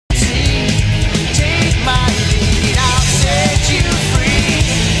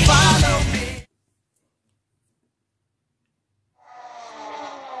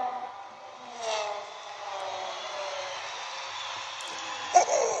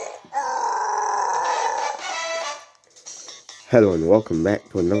Hello and welcome back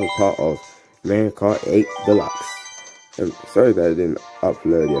to another part of Kart 8 Deluxe. Sorry that I didn't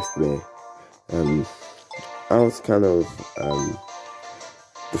upload yesterday. I was kind of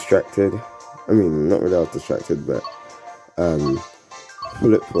distracted. I mean, not really I was distracted, but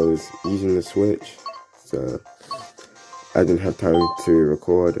Philip was using the Switch, so I didn't have time to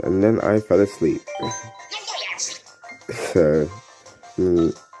record, and then I fell asleep. So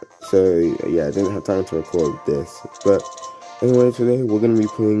yeah, I didn't have time to record this, but anyway, today we're going to be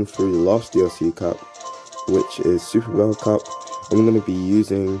playing through the last DLC cup, which is Super Bell Cup, and we're going to be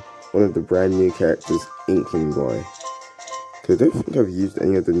using one of the brand new characters, Inkling Boy, because I don't think I've used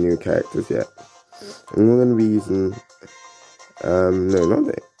any of the new characters yet. And we're going to be using,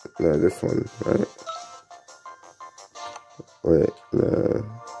 no, this one, right? Wait, no,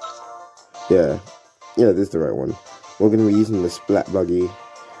 yeah, this is the right one. We're going to be using the Splat Buggy.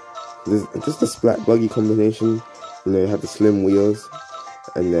 Just the Splat Buggy combination. You know, you have the slim wheels,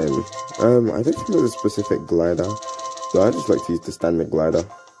 and then, I don't think there's a specific glider, but I just like to use the standard glider.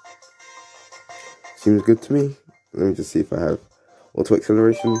 Seems good to me. Let me just see if I have auto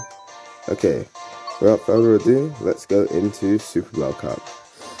acceleration. Okay, without further ado, let's go into Super Bell Cup.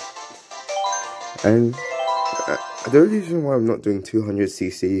 And the only reason why I'm not doing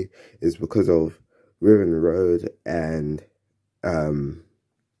 200cc is because of Ribbon Road and,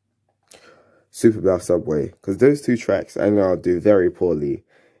 Super Bell Subway, because those two tracks I know I'll do very poorly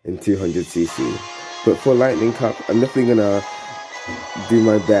in 200cc. But for Lightning Cup, I'm definitely gonna do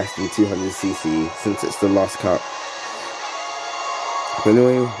my best in 200cc since it's the last cup. But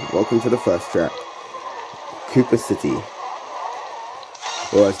anyway, welcome to the first track, Cooper City,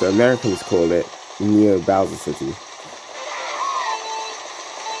 or as the Americans call it, Neo Bowser City.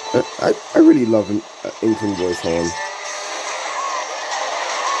 I really love Inkling Boy's horn.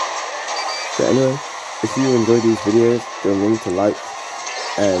 So anyway, if you enjoy these videos, don't forget to like,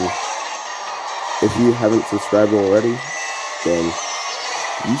 and if you haven't subscribed already, then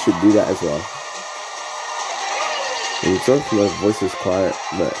you should do that as well. And sorry if my voice is quiet,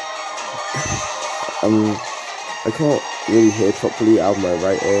 but I can't really hear properly out of my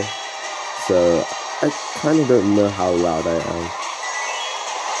right ear, so I kind of don't know how loud I am.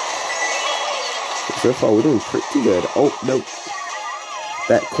 But so far we're doing pretty good. Oh, nope.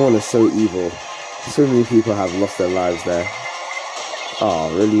 That corner's so evil. So many people have lost their lives there.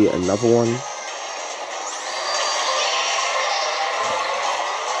 Oh, really? Another one?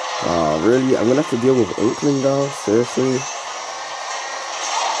 Oh, really? I'm gonna have to deal with Inkling Girl? Seriously?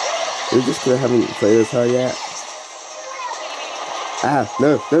 Is it just because I haven't played as her yet? Ah,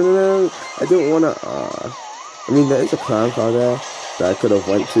 no. I don't wanna, I mean, there is a clown car there that I could have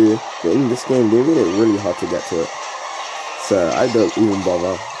went to, but in this game, they made it really hard to get to it. So I don't even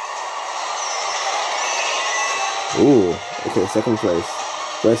bother. Ooh, okay, second place.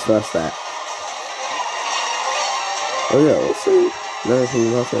 Where's first at? Oh yeah, also, another thing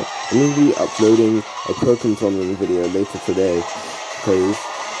about that, I'm going to be uploading a Pokemon tournament video later today, because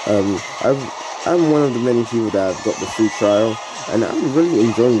I'm one of the many people that have got the free trial, and I'm really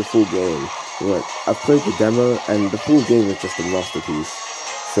enjoying the full game. Like, I've played the demo, and the full game is just a masterpiece.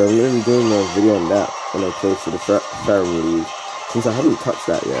 So I'm going to be doing a video on that when I play for the Farum League, since I haven't touched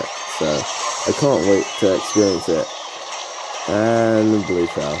that yet, so I can't wait to experience it. And blue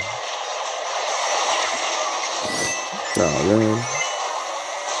shell. Oh man.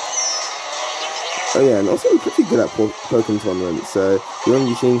 Oh yeah, and also I'm pretty good at Pokemon tournaments, so you're going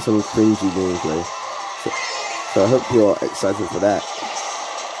to be seeing some cringy gameplay. So I hope you're excited for that.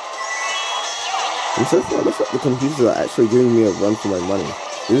 And so far, it looks like the computers are actually giving me a run for my money.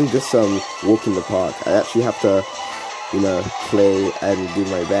 It isn't just some walk in the park. I actually have to, you know, play and do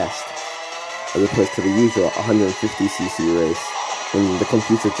my best, as opposed to the usual 150cc race, when the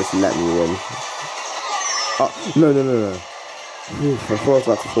computer just let me win. Oh, no. Oof, I thought I was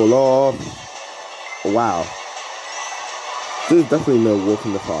about to fall off. Wow. There's definitely no walk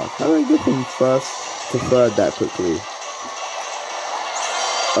in the park. How do I go from first to third that quickly?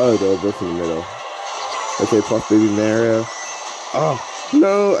 Oh, they were both in the middle. Okay, past Baby Mario. Oh,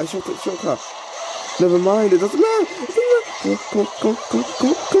 no, I shot the shortcut. Never mind, it doesn't matter. Come.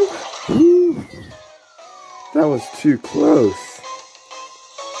 Woo. That was too close.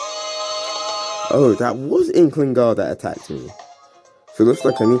 Oh, that was Inkling Girl that attacked me. So it looks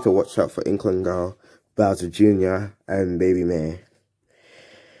like I need to watch out for Inkling Girl, Bowser Jr., and Baby May.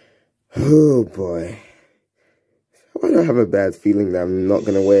 Oh boy. Why do I have a bad feeling that I'm not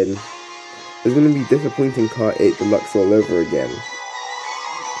gonna win? It's gonna be disappointing Kart 8 Deluxe all over again.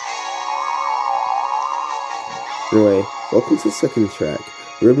 Anyway, welcome to the second track,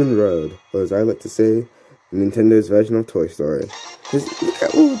 Ribbon Road, or as I like to say, Nintendo's version of Toy Story. Just look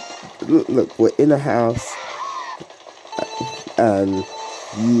at look, we're in a house, and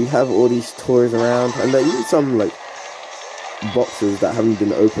you have all these toys around, and there are even some like boxes that haven't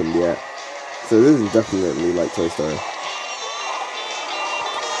been opened yet. So this is definitely like Toy Story.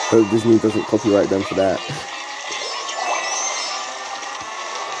 Hope Disney doesn't copyright them for that.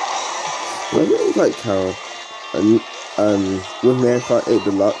 I really like how with Mario Kart 8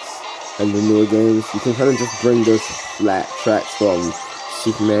 Deluxe and the newer games, you can kind of just bring those flat tracks from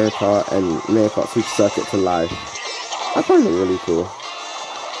Super Mario Kart and Mario Kart Super Circuit to life. I find it really cool.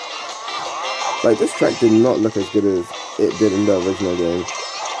 Like, this track did not look as good as it did in the original game.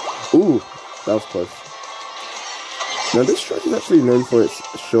 Ooh, that was close. Now, this track is actually known for its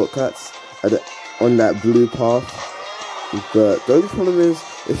shortcuts on that blue path. But the only problem is,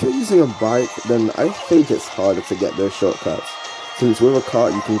 if you're using a bike, then I think it's harder to get those shortcuts. Since with a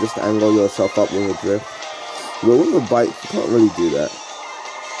kart, you can just angle yourself up with a drift. But with a bike, you can't really do that.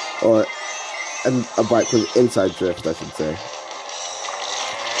 And a bike with inside drift, I should say.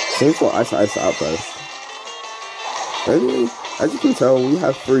 Same for Ice Ice Outburst. Anyway, as you can tell, we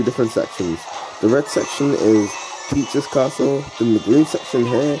have 3 different sections. The red section is Peach's Castle, then the green section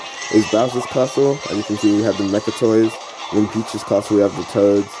here is Bowser's Castle. As you can see, we have the Mecha Toys. In Peach's Castle, we have the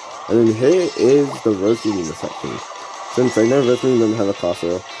Toads. And then here is the Rosalina section. Since I know Rosalina doesn't have a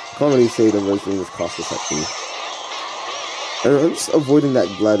castle, I can't really say the Rosalina's castle section. And I'm just avoiding that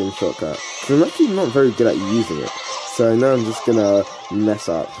gliding shortcut, because I'm actually not very good at using it. So I know I'm just gonna mess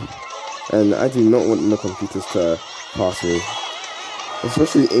up. And I do not want the computers to pass me.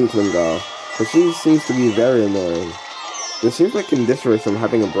 Especially Inkling Girl, because she seems to be very annoying. It seems like in this race I'm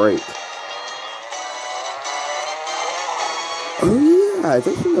having a break. Oh yeah, I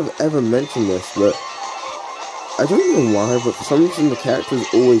don't think I've ever mentioned this, but I don't know why, but for some reason the characters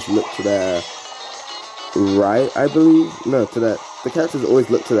always look to their right, I believe. No, the characters always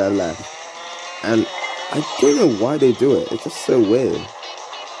look to their left. And I don't know why they do it. It's just so weird.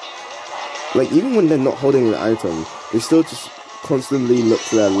 Like, even when they're not holding an item, they still just constantly look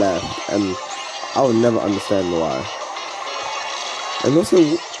to their left, and I would never understand why. And also,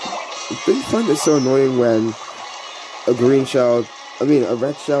 do you find it so annoying when a red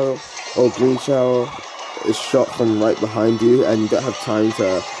shell or green shell is shot from right behind you and you don't have time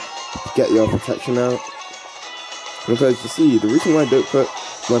to get your protection out? Because you see, the reason why I don't put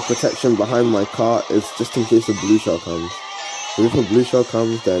my protection behind my cart is just in case a blue shell comes. So if a blue shell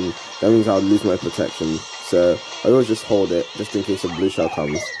comes, then that means I'll lose my protection. So I always just hold it just in case a blue shell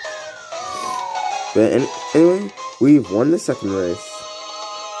comes. But anyway, we've won the second race.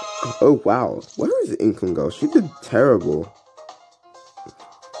 Oh wow, where is Inkling Girl? She did terrible.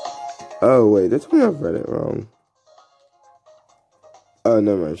 Oh wait, they told me I've read it wrong. Oh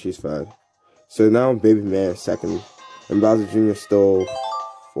no man, she's third. So now Baby Mayor is second, and Bowser Jr. still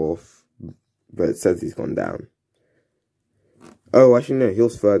 4th, but it says he's gone down. Oh, actually no, he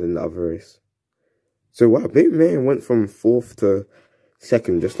was third in the other race. So wow, Baby Mayor went from 4th to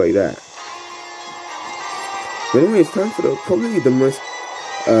 2nd just like that. But anyway, it's time for probably the most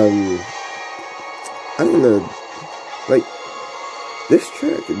I don't know, like, this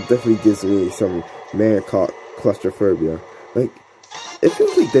track definitely gives me some Mario Kart claustrophobia. Like, it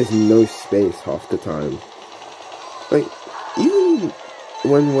feels like there's no space half the time. Like, even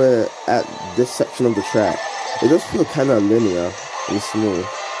when we're at this section of the track, it does feel kind of linear and small.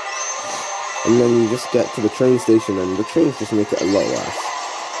 And then you just get to the train station and the trains just make it a lot worse.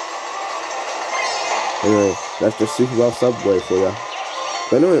 Anyway, that's just Super Bowl Subway for ya.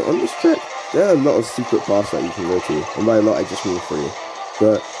 But anyway, on this track, there are a lot of secret paths that you can go to. And by a lot, I just mean 3.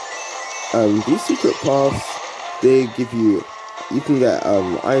 But these secret paths, they give you can get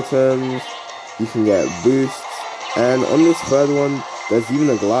items, you can get boosts, and on this third one, there's even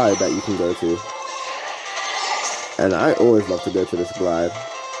a glide that you can go to. And I always love to go to this glide.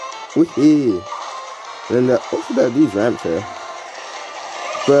 Whee! And then also there are these ramps here.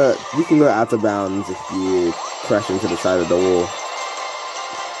 But you can go out of bounds if you crash into the side of the wall.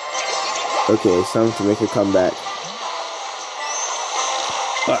 Okay, it's time to make a comeback.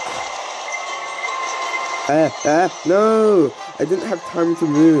 No! I didn't have time to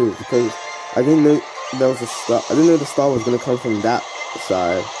move because I didn't know there was a star. I didn't know the star was gonna come from that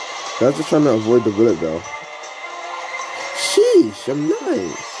side. I was just trying to avoid the bullet bill. Sheesh, I'm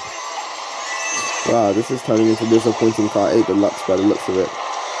nice. Wow, this is turning into disappointing Kart 8 Deluxe by the looks of it.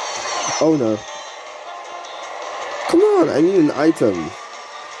 Oh no. Come on, I need an item.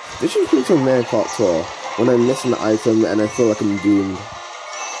 This should be some Mario Kart Tour when I miss an item and I feel like I'm doomed.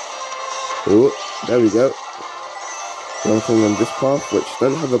 Oh, there we go. Jumping on this path, which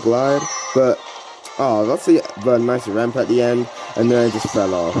doesn't have a glide, but Oh, that's a nice ramp at the end, and then I just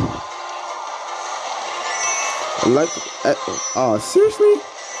fell off. And like, oh, seriously?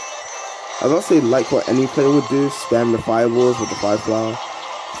 I was about to say, like what any player would do, spam the fireballs with the fireflower,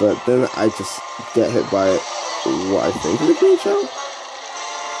 but then I just get hit by what I think is a green shell.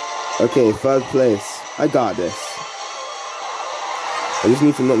 Okay, 3rd place. I got this. I just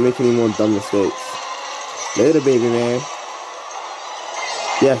need to not make any more dumb mistakes. Later, baby man.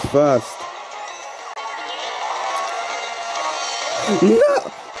 Yes, 1st.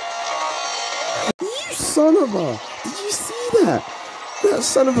 No! You son of a... Did you see that? That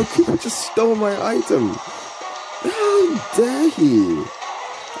son of a Cooper just stole my item. How dare he?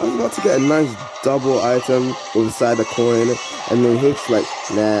 I was about to get a nice double item with a side of coin, and then he's like,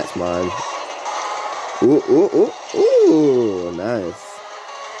 nah, it's mine. Ooh, ooh, ooh, ooh, nice.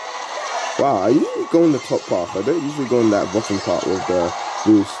 Wow, I usually go in the top path. I don't usually go in that bottom part with the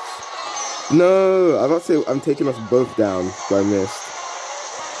boosts. No, I was about to say I'm taking us both down, but I missed.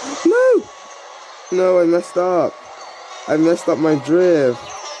 No! No, I messed up. I messed up my drift.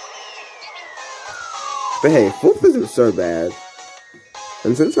 But hey, 4th isn't so bad.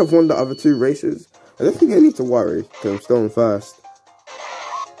 And since I've won the other 2 races, I don't think I need to worry, because I'm still in 1st.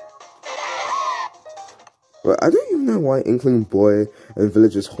 But I don't even know why Inkling Boy and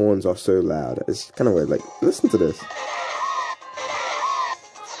Villager's horns are so loud. It's kind of weird. Like, listen to this.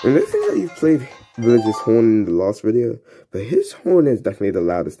 And I think that you've played Villager's horn in the last video, but his horn is definitely the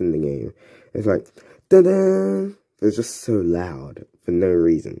loudest in the game. It's like, da-da! It's just so loud for no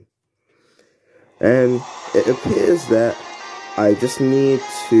reason. And it appears that I just need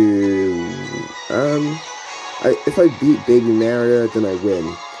to, if I beat Baby Mario, then I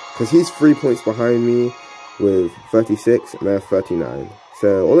win. Because he's 3 points behind me with 36, and I have 39.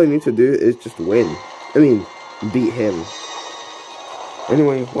 So all I need to do is just win. I mean, beat him.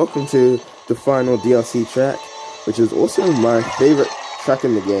 Anyway, welcome to the final DLC track, which is also my favorite track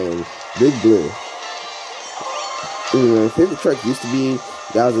in the game, Big Blue. My favorite track used to be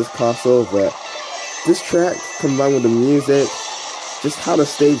Bowser's Castle, but this track, combined with the music, just how the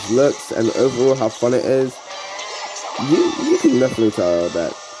stage looks, and overall how fun it is, you can definitely tell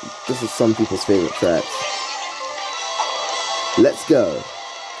that this is some people's favorite tracks. Let's go!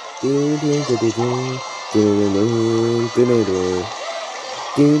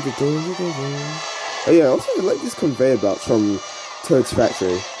 Oh yeah, also I like these conveyor belts from Toad's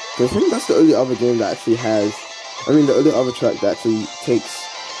Factory, because I think that's the only other game that actually has, the only other track that actually takes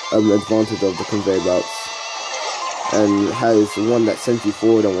advantage of the conveyor belts, and has one that sends you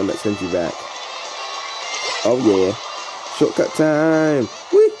forward and one that sends you back. Oh yeah, shortcut time!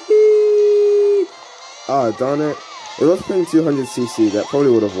 Whee! Oh darn it! If I was playing 200cc, that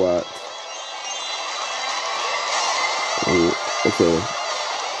probably would have worked. Okay,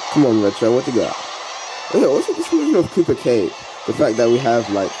 come on, Retro, what you got? Okay, also this reminds me of Cooper Cape. The fact that we have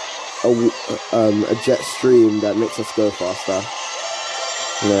like a jet stream that makes us go faster.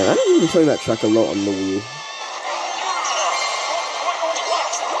 Yeah, I haven't been playing that track a lot on the Wii.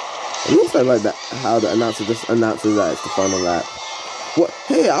 And also I like that how the announcer just announces that it's the final lap. What?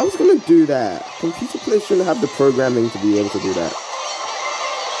 Hey, I was gonna do that. Computer players shouldn't have the programming to be able to do that.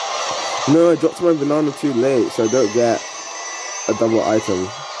 No, I dropped my banana too late, so I don't get a double item.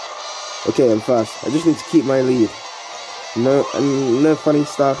 Okay, I'm fast. I just need to keep my lead. No funny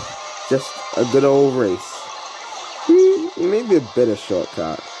stuff. Just a good old race. Maybe a bit of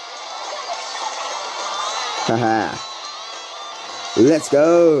shortcut. Haha. Let's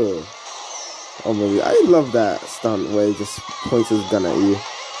go. Oh maybe I love that stunt where he just points his gun at you.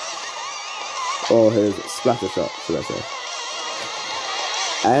 Or his splatter shot, should I say.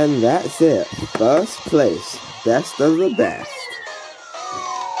 And that's it. 1st place. Best of the best.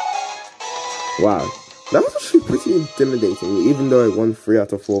 Wow. That was actually pretty intimidating, even though I won 3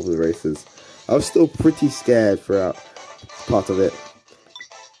 out of 4 of the races. I was still pretty scared throughout part of it.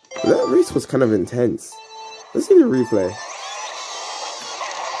 That race was kind of intense. Let's see the replay.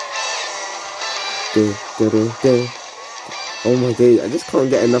 Oh my days, I just can't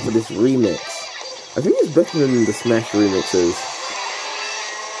get enough of this remix. I think it's better than the Smash remixes.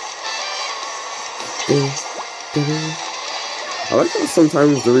 I like how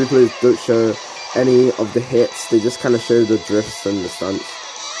sometimes the replays don't show any of the hits, they just kind of show the drifts and the stunts.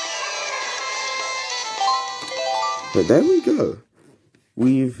 But there we go.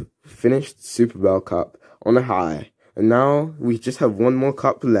 We've finished Super Bell Cup on a high. And now we just have one more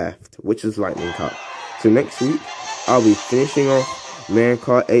cup left, which is Lightning Cup. So next week, I'll be finishing off Mario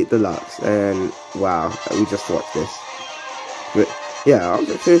Kart 8 Deluxe. And wow, we just watched this. But yeah, I'll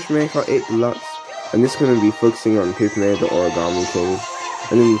finish Mario Kart 8 Deluxe. And this is going to be focusing on Paper Mario the Origami King.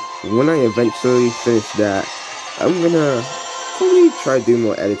 And then when I eventually finish that, I'm gonna probably try to do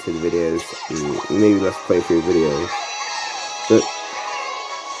more edited videos, and maybe less playthrough videos. But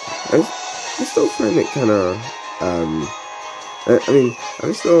I still find it kind of,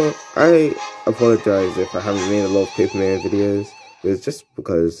 I apologize if I haven't made a lot of Pokemon videos. It's just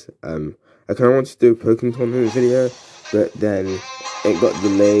because, I kind of wanted to do a Pokemon tournament video, but then it got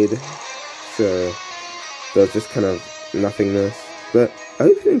delayed, so there was just kind of nothingness. But I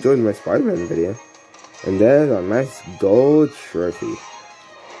hope you enjoyed my Spider-Man video. And there's a nice gold trophy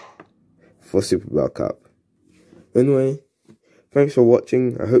for Super Bell Cup. Anyway, thanks for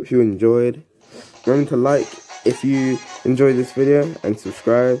watching. I hope you enjoyed. Remember to like if you enjoyed this video, and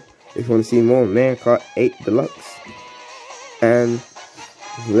subscribe if you want to see more Kart 8 Deluxe. And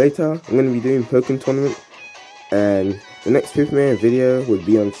later, I'm going to be doing Pokemon Tournament, and the next Pokemon video would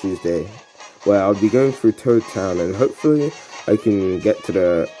be on Tuesday, where I'll be going through Toad Town, and hopefully I can get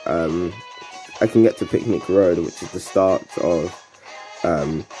to Picnic Road, which is the start of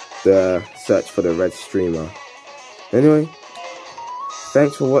the search for the red streamer. Anyway,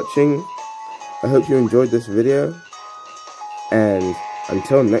 thanks for watching. I hope you enjoyed this video, and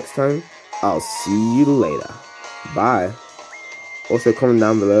until next time, I'll see you later. Bye. Also, comment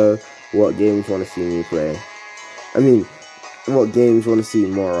down below what games you want to see me play. What games you want to see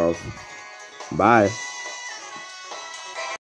more of. Bye.